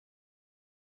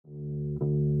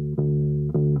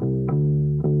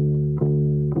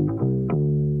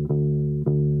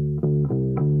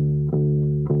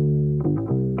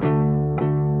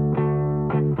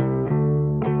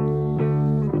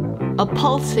a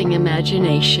pulsing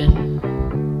imagination.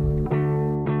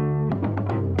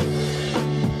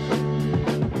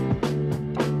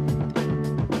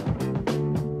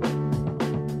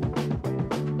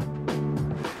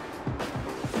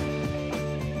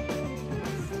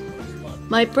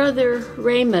 My brother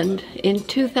Raymond, in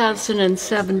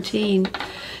 2017,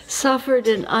 suffered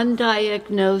an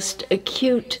undiagnosed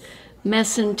acute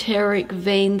mesenteric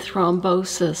vein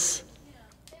thrombosis.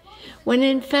 When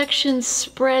infections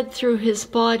spread through his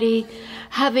body,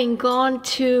 having gone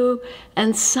to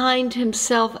and signed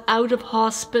himself out of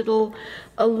hospital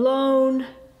alone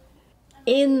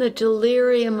in the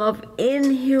delirium of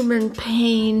inhuman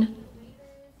pain,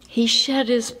 he shed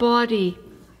his body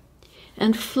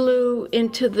and flew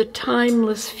into the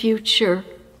timeless future.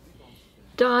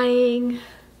 Dying,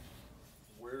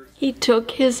 he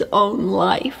took his own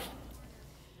life.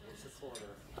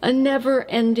 A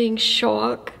never-ending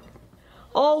shock.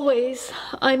 Always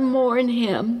I mourn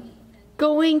him.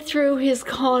 Going through his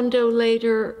condo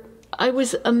later, I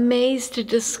was amazed to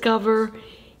discover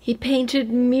he painted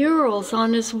murals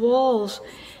on his walls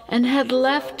and had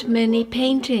left many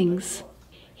paintings.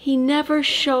 He never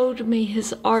showed me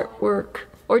his artwork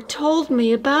or told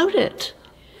me about it.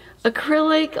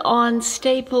 Acrylic on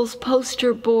Staples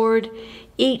poster board,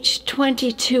 each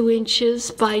 22 inches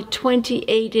by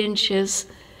 28 inches,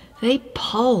 they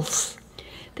pulse.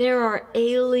 There are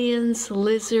aliens,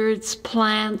 lizards,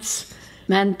 plants,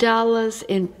 mandalas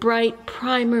in bright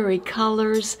primary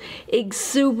colors,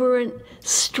 exuberant,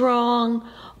 strong,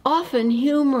 often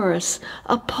humorous,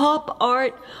 a pop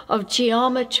art of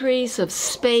geometries of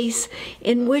space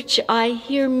in which I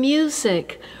hear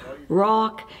music,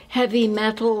 rock, heavy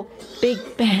metal,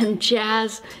 big band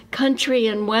jazz, country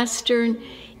and western,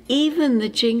 even the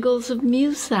jingles of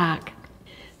Muzak.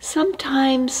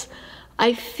 Sometimes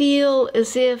I feel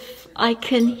as if I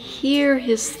can hear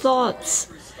his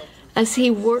thoughts as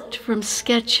he worked from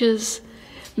sketches,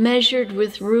 measured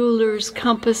with rulers,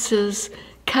 compasses,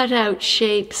 cut out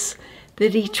shapes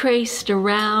that he traced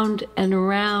around and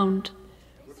around.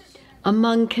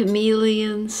 Among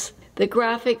chameleons, the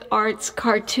graphic arts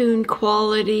cartoon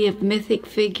quality of mythic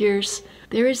figures,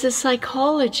 there is a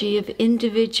psychology of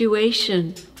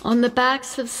individuation. On the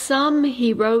backs of some,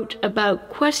 he wrote about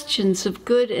questions of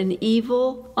good and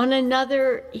evil. On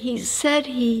another, he said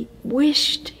he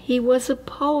wished he was a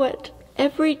poet.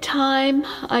 Every time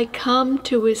I come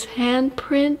to his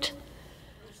handprint,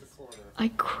 I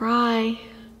cry.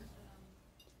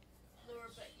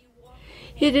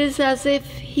 It is as if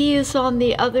he is on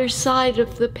the other side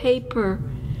of the paper,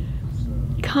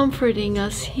 comforting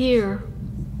us here.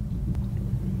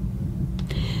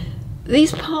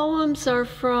 These poems are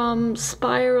from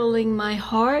Spiraling My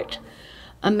Heart,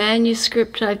 a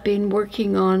manuscript I've been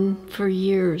working on for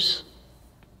years.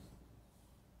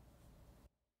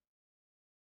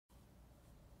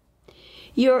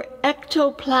 Your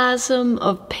ectoplasm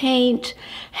of paint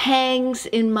hangs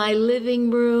in my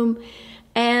living room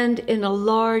and in a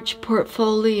large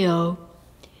portfolio.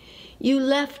 You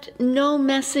left no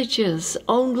messages,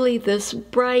 only this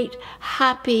bright,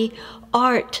 happy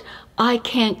art I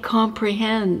can't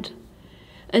comprehend.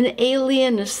 An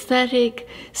alien aesthetic,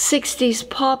 60s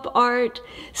pop art,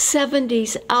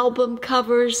 70s album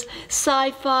covers,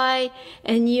 sci-fi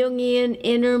and Jungian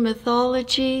inner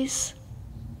mythologies.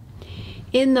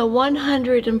 In the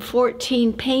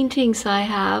 114 paintings I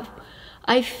have,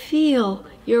 I feel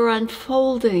your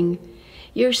unfolding,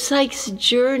 your psyche's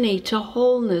journey to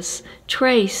wholeness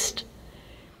traced.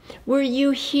 Were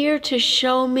you here to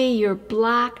show me your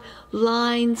black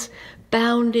lines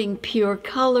bounding pure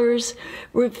colors,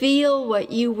 reveal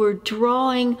what you were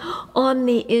drawing on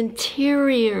the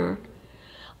interior?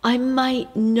 I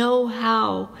might know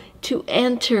how to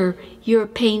enter your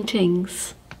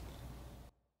paintings.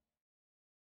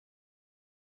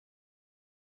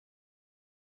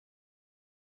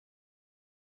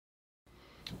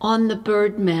 On the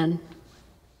Birdmen.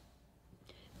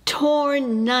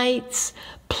 Torn nights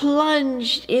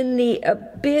plunged in the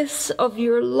abyss of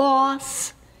your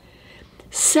loss.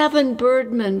 7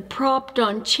 birdmen propped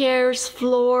on chairs'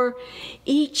 floor,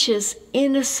 each as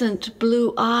innocent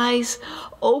blue eyes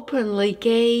openly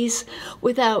gaze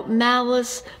without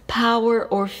malice, power,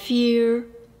 or fear.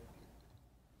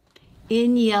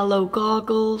 In yellow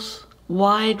goggles,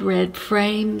 wide red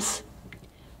frames.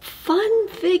 Fun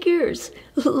figures,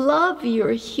 love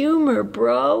your humor,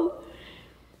 bro.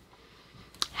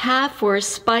 Half were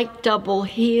spiked double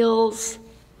heels,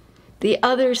 the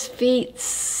other's feet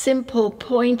simple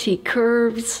pointy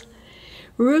curves,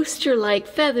 Rooster-like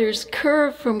feathers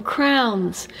curve from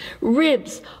crowns,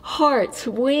 ribs, hearts,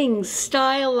 wings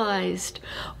stylized,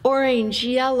 orange,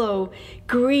 yellow,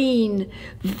 green,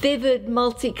 vivid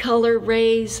multicolor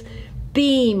rays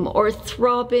beam or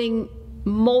throbbing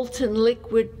molten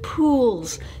liquid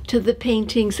pools to the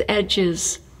painting's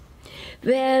edges.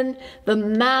 Then the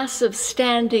massive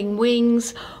standing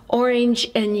wings, orange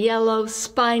and yellow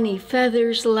spiny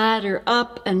feathers ladder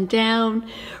up and down,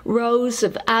 rows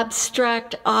of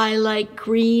abstract eye-like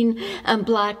green and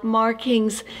black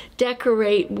markings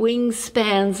decorate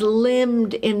wingspans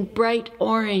limned in bright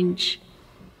orange.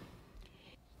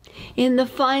 In the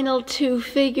final two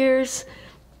figures,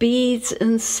 beads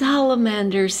and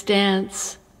salamanders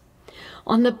dance.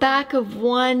 On the back of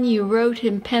one, you wrote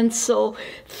in pencil,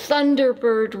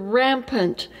 "Thunderbird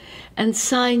rampant," and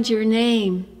signed your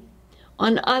name.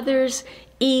 On others,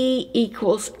 E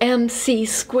equals MC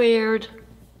squared.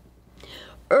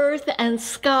 Earth and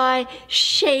sky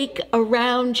shake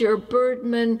around your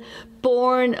birdman,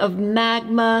 born of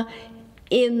magma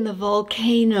in the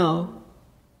volcano.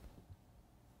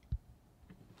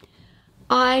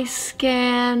 I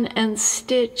scan and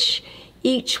stitch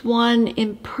each one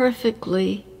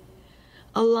imperfectly,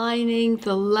 aligning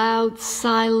the loud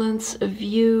silence of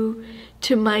you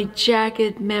to my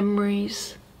jagged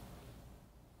memories.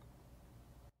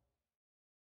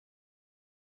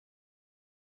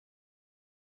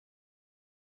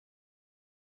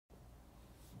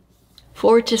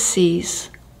 Vortices.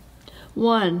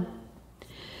 1.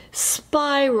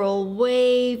 Spiral,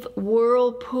 wave,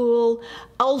 whirlpool,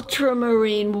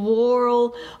 ultramarine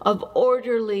whorl of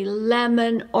orderly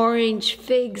lemon, orange,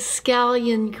 fig,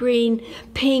 scallion, green,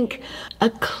 pink, a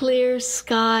clear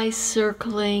sky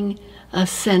circling a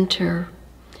center.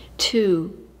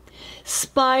 2.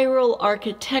 Spiral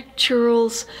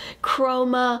architecturals,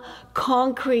 chroma,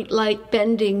 concrete-like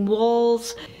bending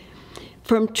walls,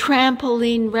 from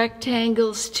trampoline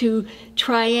rectangles to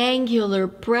triangular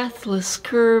breathless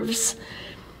curves,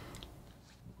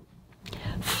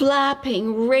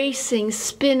 flapping, racing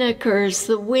spinnakers,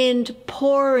 the wind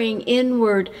pouring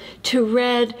inward to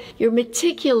red, your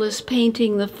meticulous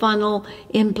painting the funnel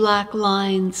in black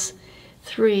lines.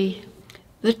 3.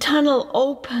 The tunnel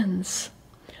opens,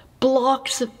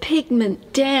 blocks of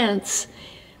pigment dance,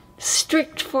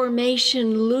 strict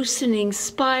formation, loosening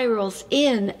spirals,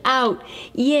 in, out,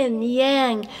 yin,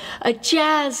 yang, a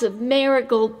jazz of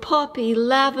marigold, poppy,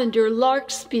 lavender,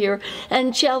 larkspur,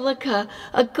 angelica,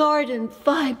 a garden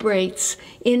vibrates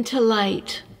into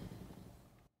light.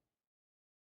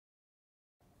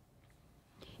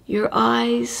 Your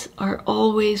eyes are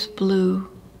always blue.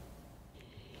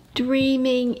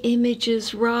 Dreaming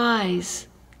images rise.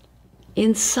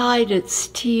 Inside its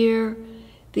tear,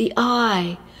 the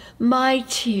eye, my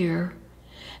tear,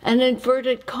 an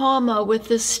inverted comma with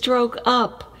the stroke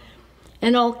up,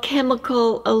 an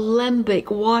alchemical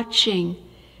alembic watching.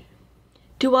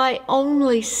 Do I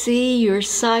only see your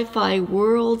sci-fi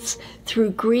worlds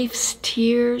through grief's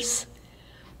tears?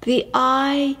 The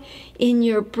eye in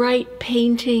your bright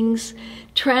paintings,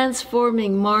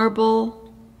 transforming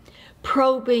marble,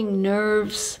 probing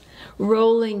nerves,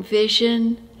 rolling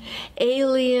vision,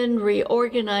 alien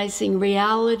reorganizing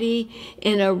reality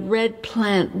in a red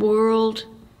plant world.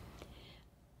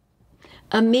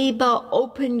 Amoeba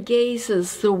open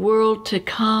gazes the world to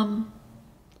come.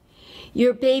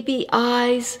 Your baby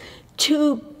eyes,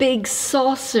 two big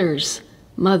saucers,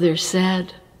 Mother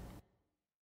said.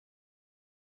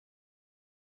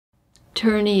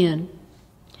 Turnian.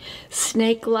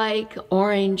 Snake-like,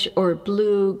 orange or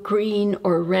blue, green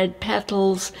or red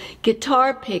petals,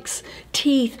 guitar picks,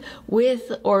 teeth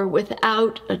with or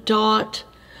without a dot,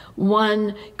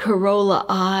 one corolla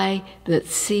eye that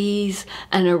sees,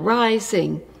 an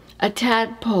arising, a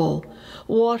tadpole,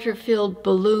 water-filled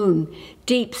balloon,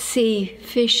 deep-sea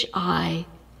fish eye,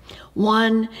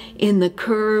 one in the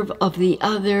curve of the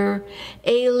other,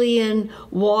 alien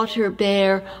water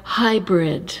bear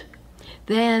hybrid.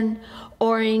 Then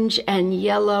orange and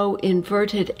yellow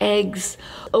inverted eggs,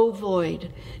 ovoid,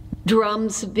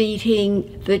 drums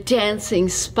beating, the dancing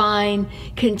spine,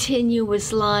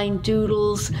 continuous line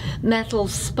doodles, metal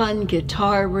spun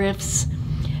guitar riffs.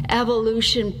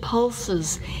 Evolution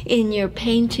pulses in your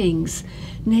paintings,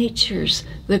 nature's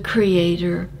the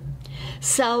creator.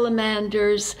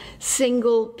 Salamanders,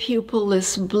 single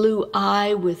pupilless blue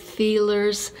eye with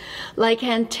feelers, like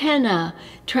antenna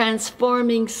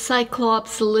transforming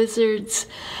cyclops lizards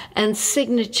and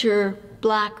signature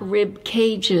black rib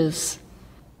cages.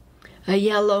 A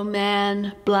yellow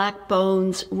man, black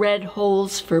bones, red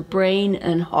holes for brain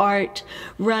and heart,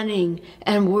 running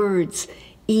and words,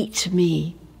 eat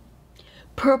me.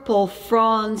 Purple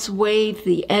fronds wave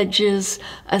the edges,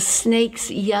 a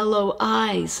snake's yellow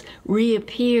eyes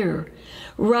reappear,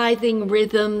 writhing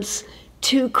rhythms,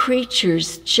 two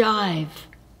creatures jive.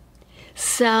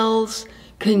 Cells,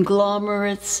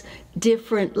 conglomerates,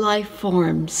 different life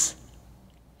forms,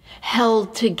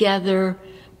 held together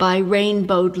by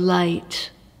rainbowed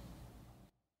light.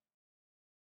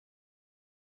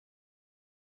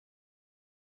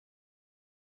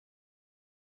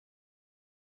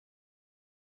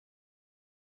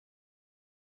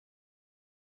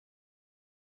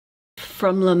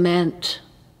 From lament.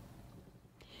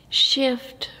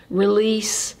 Shift,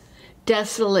 release,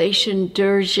 desolation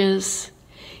dirges.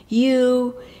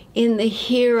 You in the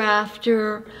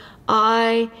hereafter,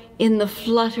 I in the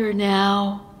flutter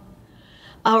now.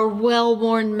 Our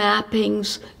well-worn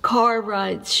mappings, car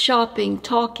rides, shopping,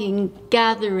 talking,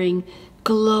 gathering,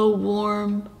 glow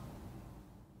warm.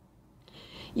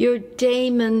 Your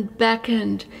daemon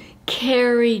beckoned,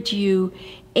 carried you,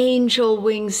 angel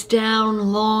wings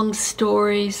down long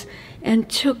stories, and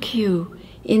took you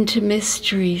into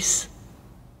mysteries.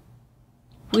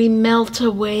 We melt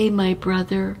away, my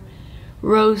brother,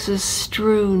 roses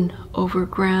strewn over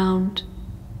ground.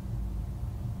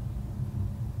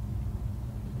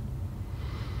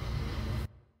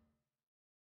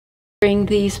 During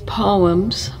these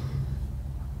poems,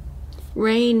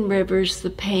 rain rivers the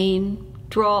pane,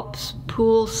 drops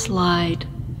pool slide,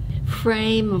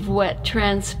 frame of wet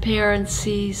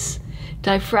transparencies,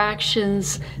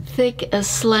 diffractions thick as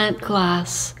slant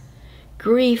glass.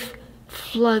 Grief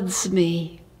floods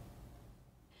me.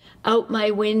 Out my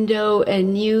window a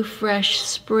new fresh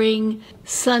spring,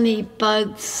 sunny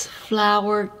buds,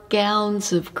 flower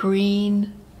gowns of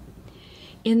green.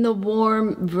 In the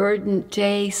warm, verdant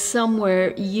day,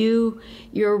 somewhere you,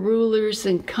 your rulers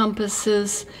and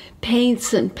compasses,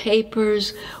 paints and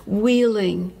papers,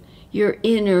 wheeling your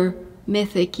inner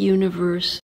mythic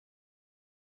universe.